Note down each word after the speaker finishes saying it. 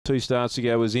2 starts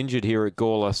ago was injured here at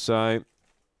Gawler, so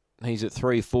he's at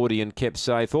 340 and kept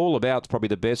safe. All About's probably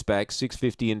the best back,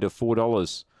 $6.50 into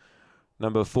 $4.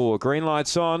 Number 4, green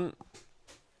lights on.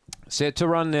 Set to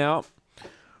run now.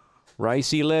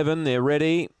 Race 11, they're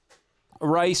ready.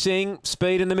 Racing,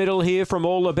 speed in the middle here from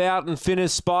All About and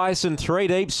Finnish Spice, and 3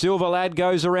 deep. Silver Lad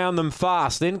goes around them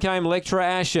fast. Then came Lectra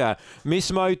Asher,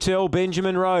 Miss Motel,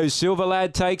 Benjamin Rose. Silver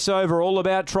Lad takes over. All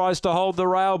About tries to hold the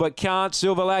rail but can't.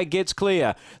 Silver Lad gets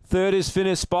clear. 3rd is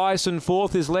Finnish Spice and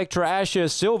 4th is Lectra Asher.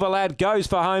 Silver Lad goes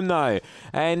for home though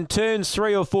and turns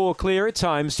 3 or 4 clear. It's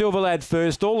home. Silver Lad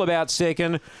first, All About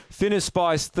 2nd, Finnish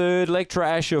Spice 3rd, Lectra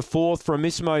Asher 4th from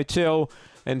Miss Motel,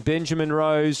 and Benjamin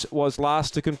Rose was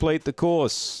last to complete the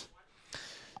course.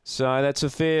 So that's a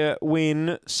fair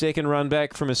win. 2nd run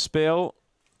back from a spell.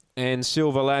 And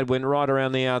Silver Lad went right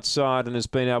around the outside and has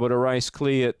been able to race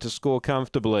clear to score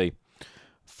comfortably.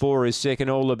 4 is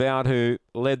 2nd, All About, who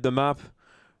led them up.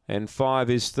 And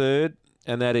 5 is 3rd.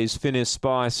 And that is Finnish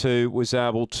Spice, who was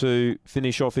able to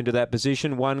finish off into that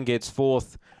position. 1 gets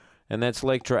 4th. And that's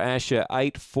Lectra Asher.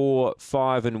 8, 4,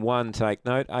 5 and 1. Take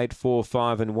note. 8, 4,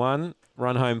 5 and 1.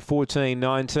 Run home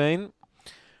 14.19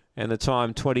 and the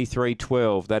time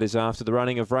 23.12. That is after the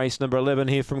running of race number 11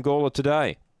 here from Gawler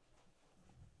today.